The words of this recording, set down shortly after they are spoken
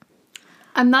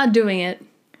I'm not doing it.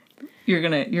 You're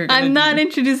gonna I'm not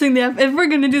introducing if we're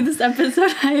gonna do this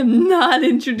episode, I am not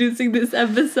introducing this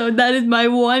episode. That is my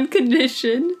one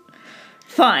condition.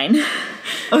 Fine.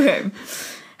 Okay.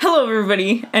 Hello,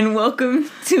 everybody, and welcome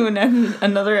to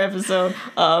another episode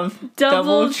of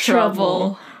Double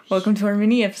Trouble. Welcome to our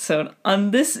mini episode.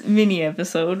 On this mini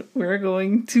episode, we're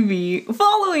going to be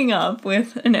following up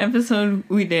with an episode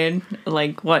we did,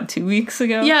 2 weeks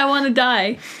ago? Yeah, I want to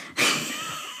die.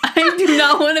 I do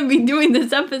not want to be doing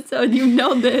this episode. You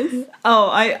know this. Oh,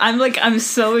 I'm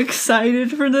so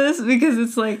excited for this because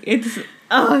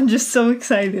I'm just so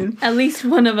excited. At least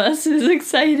one of us is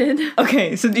excited.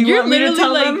 Okay, so do you want me to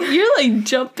tell them? You're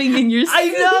jumping in your seat. I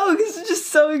know, because I'm just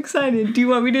so excited. Do you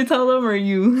want me to tell them or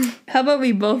you? How about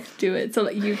we both do it so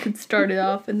that you could start it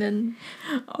off and then...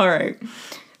 Alright.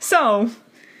 So...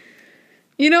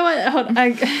 You know what? Hold on.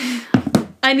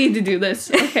 I need to do this,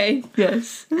 okay?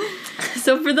 Yes.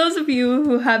 So for those of you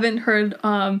who haven't heard,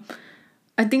 I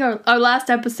think our last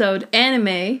episode,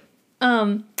 anime,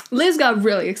 Liz got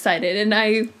really excited and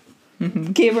I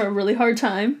gave her a really hard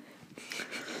time.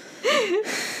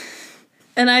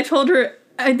 And I told her,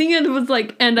 I think it was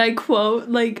and I quote,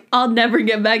 I'll never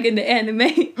get back into anime.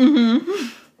 Mm-hmm.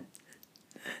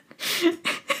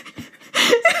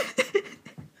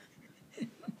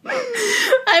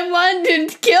 I wanted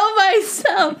to kill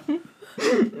myself.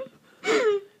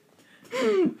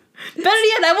 Better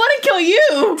yet, I want to kill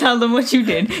you. Tell them what you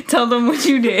did. Tell them what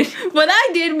you did. What I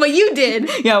did, what you did.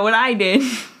 Yeah, what I did.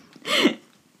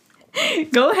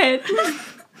 Go ahead.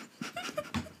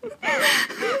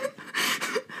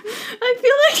 I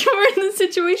feel like we're in the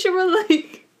situation where,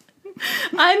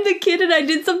 I'm the kid and I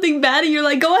did something bad and you're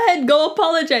like, go ahead, go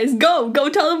apologize. Go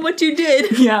tell them what you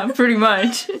did. Yeah, pretty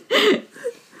much.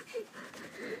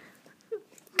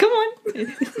 Come on.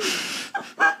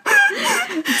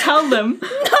 Tell them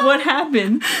what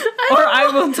happened. I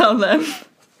will tell them.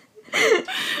 I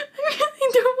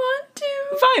really don't want to.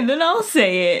 Fine, then I'll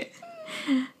say it.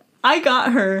 I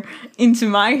got her into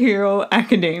My Hero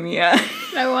Academia.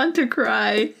 I want to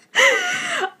cry.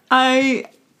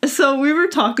 So we were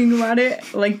talking about it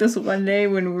this one day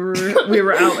when we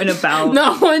were out and about.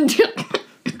 Not one day.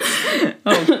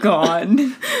 Oh God.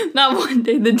 Not one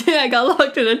day. The day I got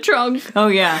locked in a trunk. Oh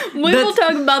yeah. We will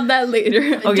talk about that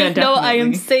later. Oh yeah, Just know I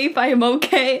am safe, I am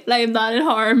okay, and I am not in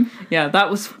harm. Yeah, that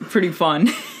was pretty fun.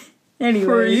 Anyways.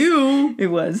 For you. It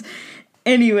was.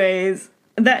 Anyways,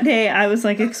 that day I was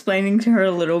explaining to her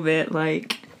a little bit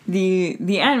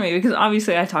the anime because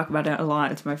obviously I talk about it a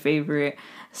lot. It's my favorite.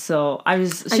 So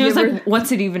she was like,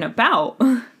 what's it even about?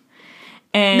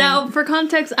 And now, for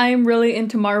context, I am really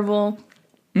into Marvel.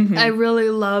 Mm-hmm. I really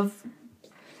love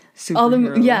superheroes. All the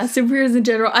superheroes in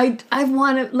general. I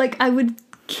want to I would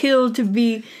kill to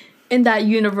be in that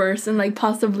universe and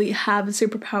possibly have a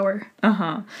superpower.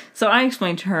 So I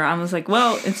explained to her. I was like,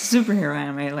 well, it's a superhero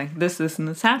anime. This and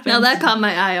this happens. Now that caught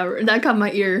my eye. That caught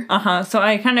my ear. So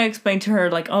I kind of explained to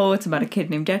her oh, it's about a kid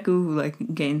named Deku who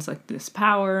gains this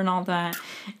power and all that.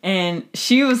 And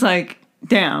she was like,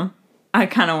 damn. I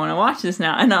kind of want to watch this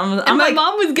now. And my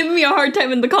mom was giving me a hard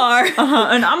time in the car.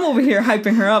 And I'm over here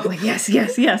hyping her up yes,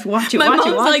 watch it, my watch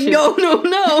it, watch it. No.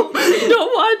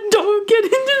 Don't get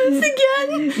into this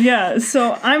again. Yeah,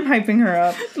 so I'm hyping her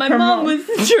up. My mom was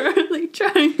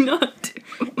trying not to.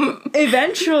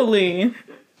 Eventually...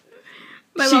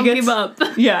 My mom gave up.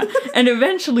 Yeah, and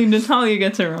eventually Natalia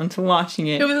gets around to watching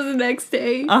it. It was the next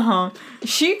day.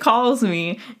 She calls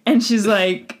me, and she's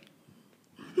like...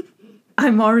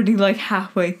 I'm already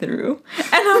halfway through. And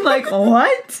I'm like,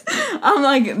 what? I'm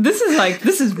like, this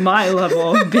is my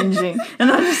level of binging.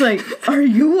 And I'm just like, are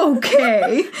you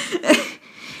okay?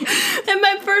 And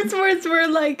my first words were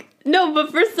no,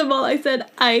 but first of all, I said,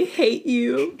 I hate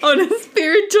you on a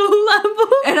spiritual level.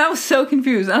 And I was so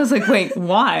confused. I was like, wait,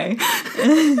 why? That's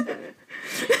when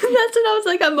I was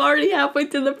like, I'm already halfway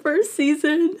through the first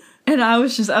season. And I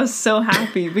was so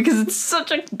happy because it's such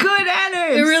a good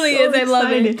anime. It really is. I love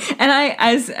it. And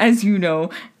as you know,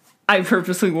 I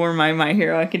purposely wore my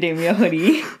Hero Academia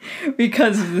hoodie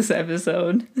because of this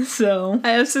episode. So I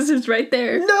have scissors right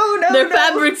there. No. They're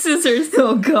fabric scissors.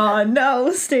 Oh God,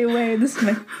 no! Stay away. This is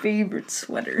my favorite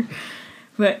sweater.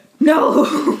 But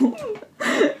no.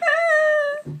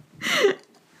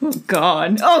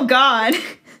 Oh God.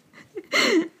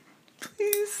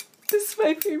 Please. This is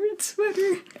my favorite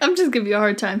sweater. I'm just giving you a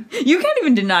hard time. You can't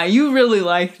even deny. You really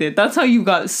liked it. That's how you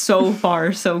got so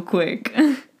far so quick.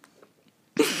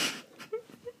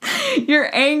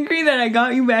 You're angry that I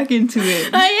got you back into it.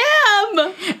 I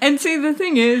am! And see, the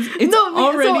thing is, it's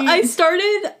already...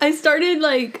 So I started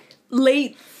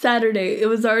late Saturday. It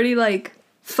was already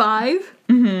 5.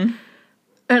 Mm-hmm.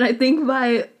 And I think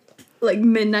by like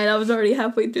midnight I was already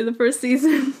halfway through the first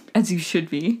season. As you should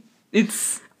be.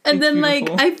 It's then beautiful. like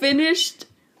I finished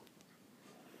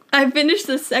the I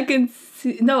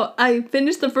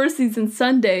finished the first season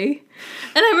Sunday.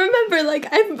 And I remember like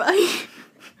I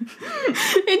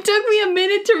it took me a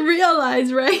minute to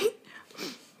realize, right?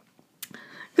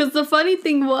 Because the funny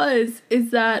thing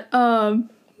is that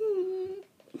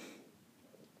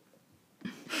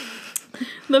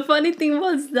the funny thing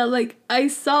was that like I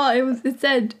saw it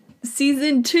said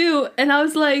season 2, and I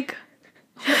was like,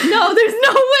 no, there's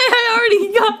no way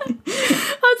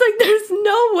there's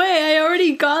no way I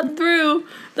already got through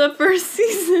the first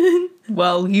season.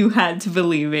 Well, you had to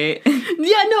believe it.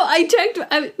 Yeah, no, I checked.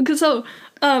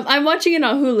 I'm watching it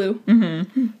on Hulu.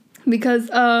 Mm-hmm. Because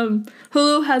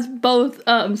Hulu has both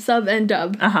sub and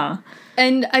dub. Uh-huh.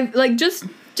 And I like just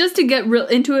to get real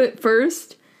into it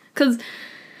first, because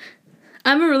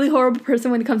I'm a really horrible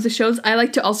person when it comes to shows. I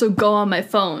like to also go on my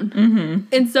phone. Mm-hmm.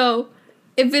 And so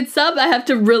if it's sub, I have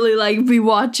to really like be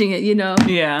watching it, you know?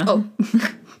 Yeah. Oh.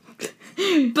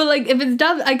 But like if it's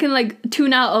dubbed, I can like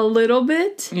tune out a little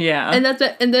bit. Yeah. And that's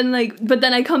it. And then like, but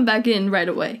then I come back in right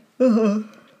away. Uh-huh.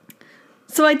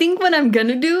 So I think what I'm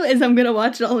gonna do is I'm gonna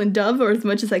watch it all in dub, or as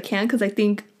much as I can, because I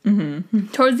think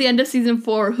towards the end of season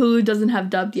 4, Hulu doesn't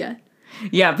have dubbed yet.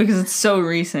 Yeah, because it's so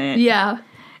recent. Yeah.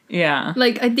 Yeah.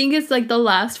 Like I think it's like the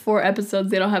last 4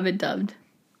 episodes they don't have it dubbed.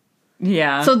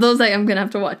 Yeah. So those I'm gonna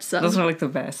have to watch some. Those are like the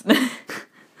best.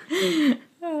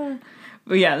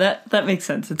 But yeah, that makes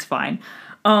sense. It's fine.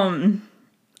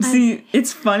 See,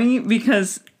 it's funny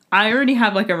because I already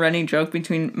have like a running joke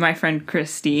between my friend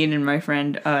Christine and my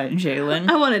friend Jalen.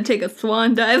 I want to take a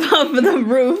swan dive off of the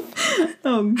roof.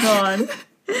 Oh God.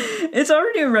 It's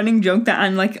already a running joke that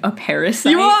I'm like a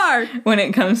parasite. You are! When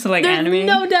it comes to like There's anime.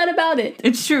 no doubt about it.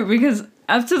 It's true because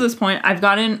up to this point, I've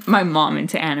gotten my mom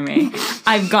into anime.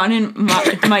 I've gotten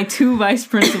my 2 vice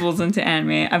principals into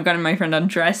anime. I've gotten my friend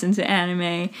Andres into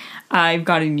anime. I've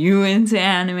gotten you into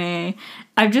anime.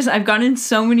 I've gotten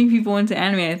so many people into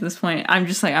anime at this point. I'm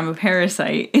just like, I'm a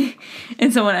parasite.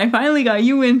 And so when I finally got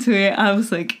you into it, I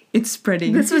was like, it's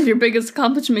spreading. This was your biggest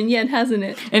accomplishment yet, hasn't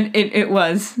it? And it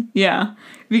was, yeah.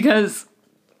 Because,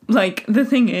 like, the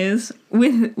thing is,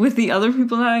 with the other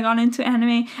people that I got into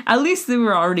anime, at least they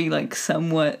were already, like,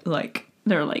 somewhat, like,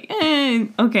 they were like,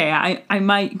 okay, I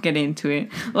might get into it.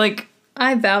 Like...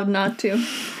 I vowed not to.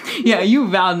 Yeah, you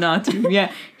vowed not to.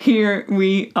 Yeah, here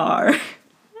we are.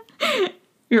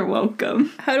 You're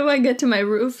welcome. How do I get to my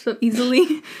roof so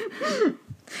easily?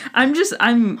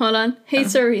 I'm... Hold on. Hey,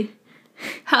 Siri.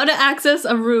 How to access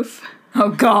a roof. Oh,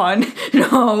 God.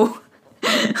 No.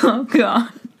 Oh, God.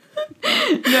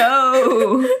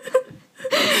 No.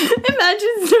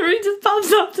 Imagine Siri just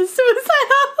pops up to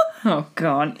suicidal. Oh,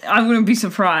 God. I wouldn't be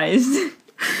surprised.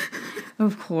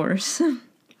 Of course.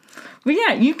 But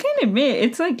yeah, you can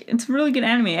admit, it's really good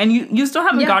anime. And you still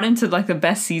haven't gotten to, like, the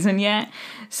best season yet.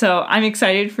 So I'm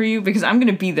excited for you because I'm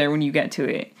going to be there when you get to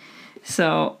it.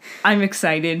 So I'm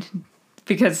excited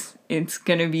because it's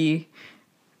going to be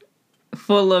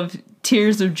full of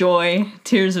tears of joy,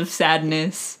 tears of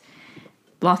sadness,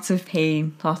 lots of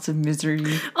pain, lots of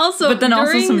misery. Also, but then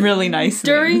also some really nice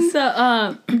things.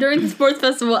 During the sports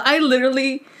festival, I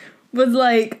literally was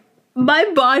like, my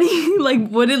body like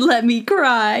wouldn't let me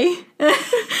cry.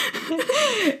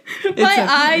 My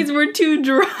eyes were too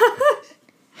dry.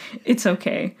 It's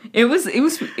okay. It was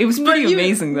pretty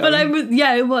amazing though. But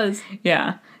it was.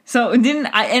 Yeah. So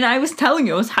I was telling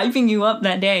you, I was hyping you up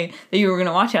that day that you were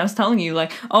gonna watch it. I was telling you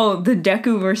like, oh, the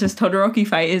Deku versus Todoroki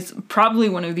fight is probably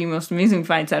one of the most amazing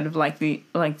fights out of like the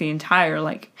entire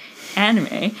like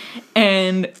anime.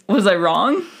 And was I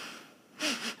wrong?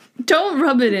 Don't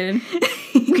rub it in.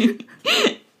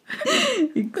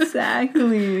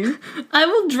 Exactly. I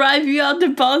will drive you out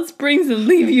to Palm Springs and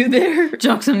leave you there.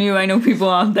 Joke's on you, I know people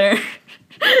out there.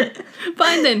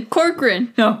 Fine then,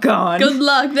 Corcoran. Oh God. Good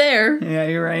luck there. Yeah,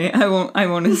 you're right. I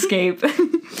won't escape.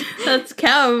 That's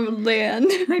cow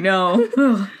land. I know.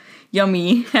 Ugh.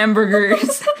 Yummy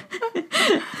hamburgers.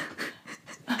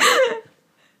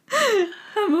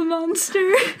 I'm a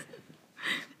monster.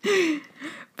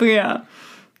 But yeah.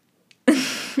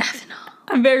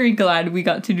 I'm very glad we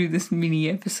got to do this mini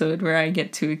episode where I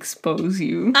get to expose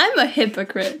you. I'm a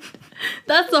hypocrite.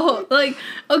 That's the whole, like,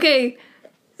 okay,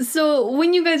 so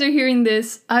when you guys are hearing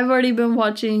this, I've already been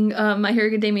watching My Hero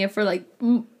Academia for, like,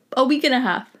 a week and a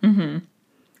half. Mm-hmm.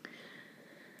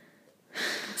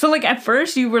 So, like, at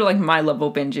first you were, like, my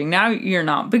level binging. Now you're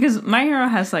not. Because My Hero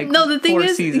has, like, no, the thing 4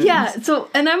 is, seasons. Yeah, so,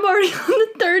 and I'm already on the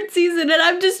 3rd season, and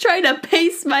I'm just trying to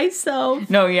pace myself.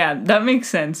 No, yeah, that makes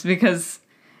sense, because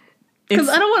Because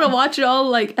I don't want to watch it all,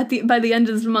 like, by the end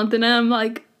of this month, and then I'm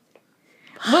like...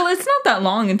 Well, it's not that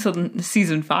long until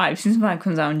season 5. Season 5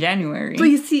 comes out in January. But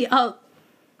you see,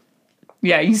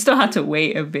 Yeah, you still have to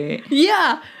wait a bit.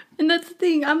 Yeah, and that's the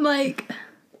thing. I'm like...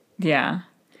 Yeah.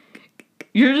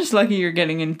 You're just lucky you're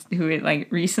getting into it,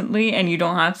 like, recently, and you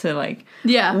don't have to, like...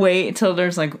 Yeah. Wait till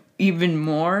there's, like, even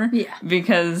more. Yeah.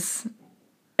 Because...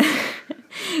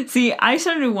 See, I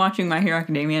started watching My Hero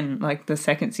Academia in, like, the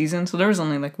second season, so there was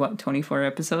only, like, 24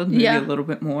 episodes? Maybe a little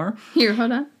bit more. Here,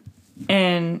 hold on.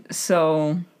 And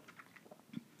so...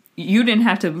 You didn't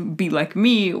have to be like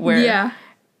me, where... Yeah.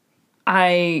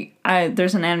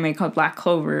 There's an anime called Black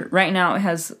Clover. Right now, it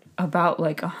has about,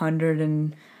 like, 100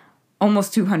 and...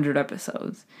 almost 200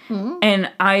 episodes. Mm-hmm.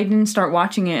 And I didn't start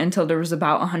watching it until there was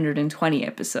about 120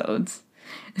 episodes.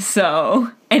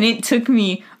 So, and it took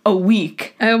me a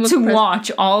week to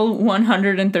watch all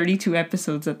 132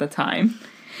 episodes at the time.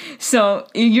 So,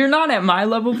 you're not at my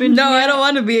level binging. No, I don't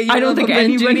want to be at your I don't think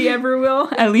anybody binging. ever will.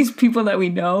 At least people that we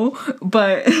know.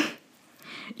 But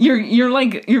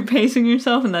you're pacing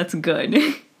yourself, and that's good.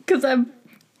 Because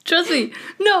trust me.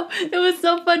 No, it was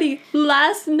so funny.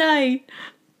 Last night,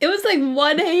 it was like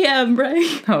 1 a.m.,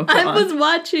 right? Oh, God. I was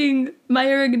watching My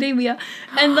Hero Academia,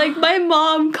 and, like, my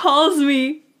mom calls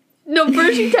me. No,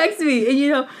 first she texts me, and,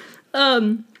 you know,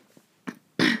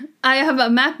 I have a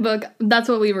MacBook. That's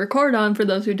what we record on, for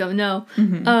those who don't know.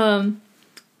 Mm-hmm.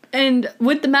 And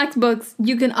with the MacBooks,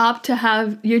 you can opt to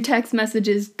have your text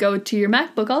messages go to your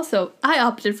MacBook also. I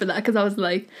opted for that because I was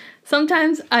like,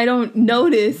 sometimes I don't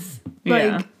notice,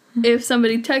 like, if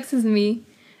somebody texts me.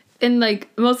 And, like,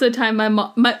 most of the time,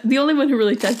 the only one who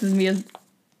really texts me is...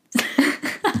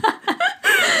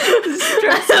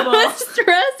 Stressful.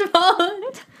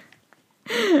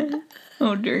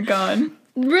 Oh, dear God.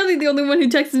 Really, the only one who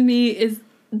texts me is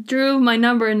through my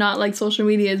number and not, like, social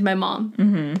media is my mom.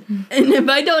 Mm-hmm. And if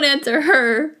I don't answer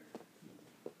her...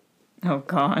 Oh,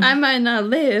 God. I might not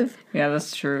live. Yeah,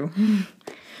 that's true.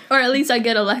 Or at least I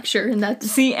get a lecture, and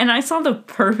that's... See, and I saw the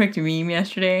perfect meme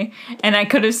yesterday, and I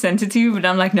could have sent it to you, but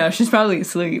I'm like, no, she's probably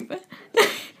asleep.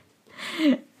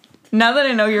 Now that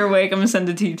I know you're awake, I'm gonna send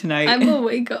it to you tonight. I'm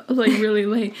awake, like, really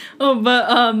late. Oh,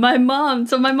 but my mom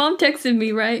texted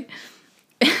me, right?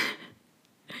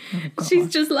 Oh, she's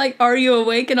just like, are you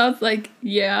awake? And I was like,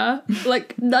 yeah.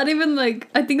 Like, not even, like,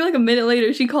 I think, like, a minute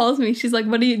later, she calls me. She's like,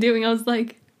 what are you doing? I was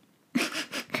like...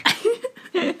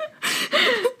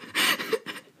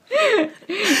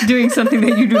 Doing something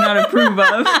that you do not approve of.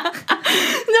 No,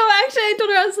 actually, I told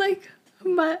her, I was like,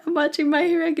 I'm watching My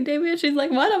Hero Academia. She's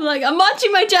like, what? I'm like, I'm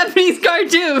watching my Japanese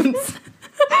cartoons.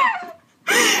 Because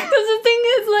the thing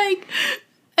is, like,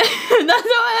 that's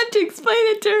how I had to explain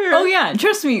it to her. Oh, yeah,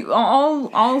 trust me,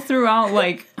 all throughout,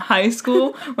 like, high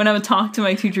school, when I would talk to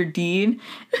my teacher, Dean,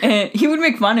 and he would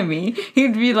make fun of me.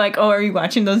 He'd be like, oh, are you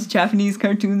watching those Japanese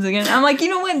cartoons again? I'm like, you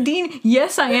know what, Dean?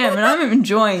 Yes, I am, and I'm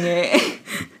enjoying it.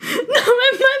 No,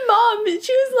 and my mom,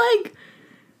 she was like,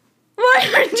 why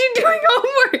aren't you doing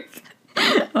homework?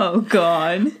 Oh,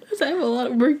 God. Because I have a lot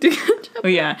of work to catch up. Oh,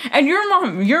 yeah. And your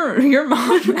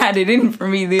mom had it in for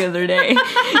me the other day.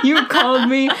 You called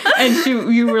me,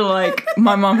 and you were like,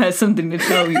 my mom has something to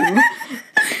tell you. And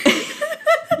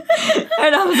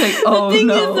I was like, oh,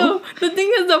 The thing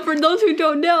is, though, for those who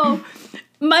don't know,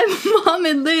 my mom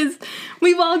and Liz,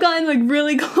 we've all gotten, like,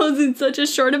 really close in such a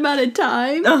short amount of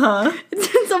time. Uh-huh.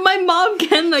 So my mom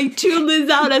can, like, chew Liz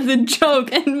out as a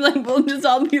joke, and, like, we'll just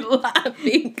all be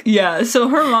laughing. Yeah, so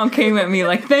her mom came at me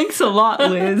like, thanks a lot,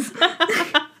 Liz.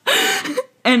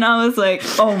 And I was like,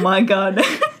 oh, my God.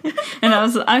 And I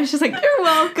was just like, you're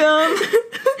welcome.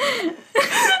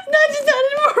 That just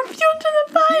added more fuel to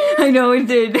the fire. I know it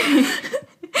did.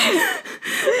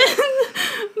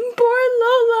 Poor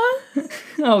Lola.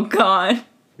 Oh, God.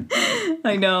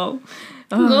 I know.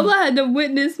 Lola had to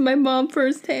witness my mom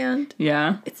firsthand.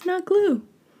 Yeah. It's not glue.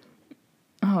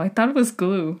 Oh, I thought it was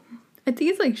glue. I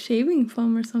think it's like shaving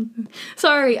foam or something.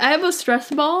 Sorry, I have a stress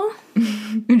ball.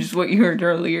 Just what you heard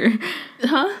earlier.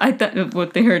 Huh? I thought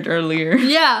what they heard earlier.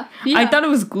 Yeah. I thought it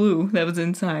was glue that was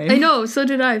inside. I know, so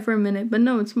did I for a minute. But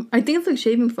no, I think it's like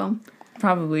shaving foam.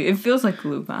 Probably. It feels like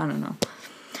glue, but I don't know.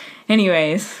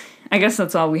 Anyways, I guess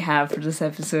that's all we have for this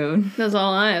episode. That's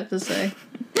all I have to say.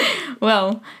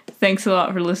 Well, thanks a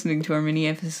lot for listening to our mini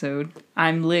episode.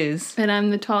 I'm Liz. And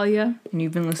I'm Natalia. And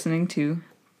you've been listening to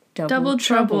Double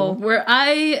Trouble, where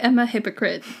I am a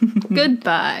hypocrite.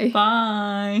 Goodbye.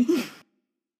 Bye.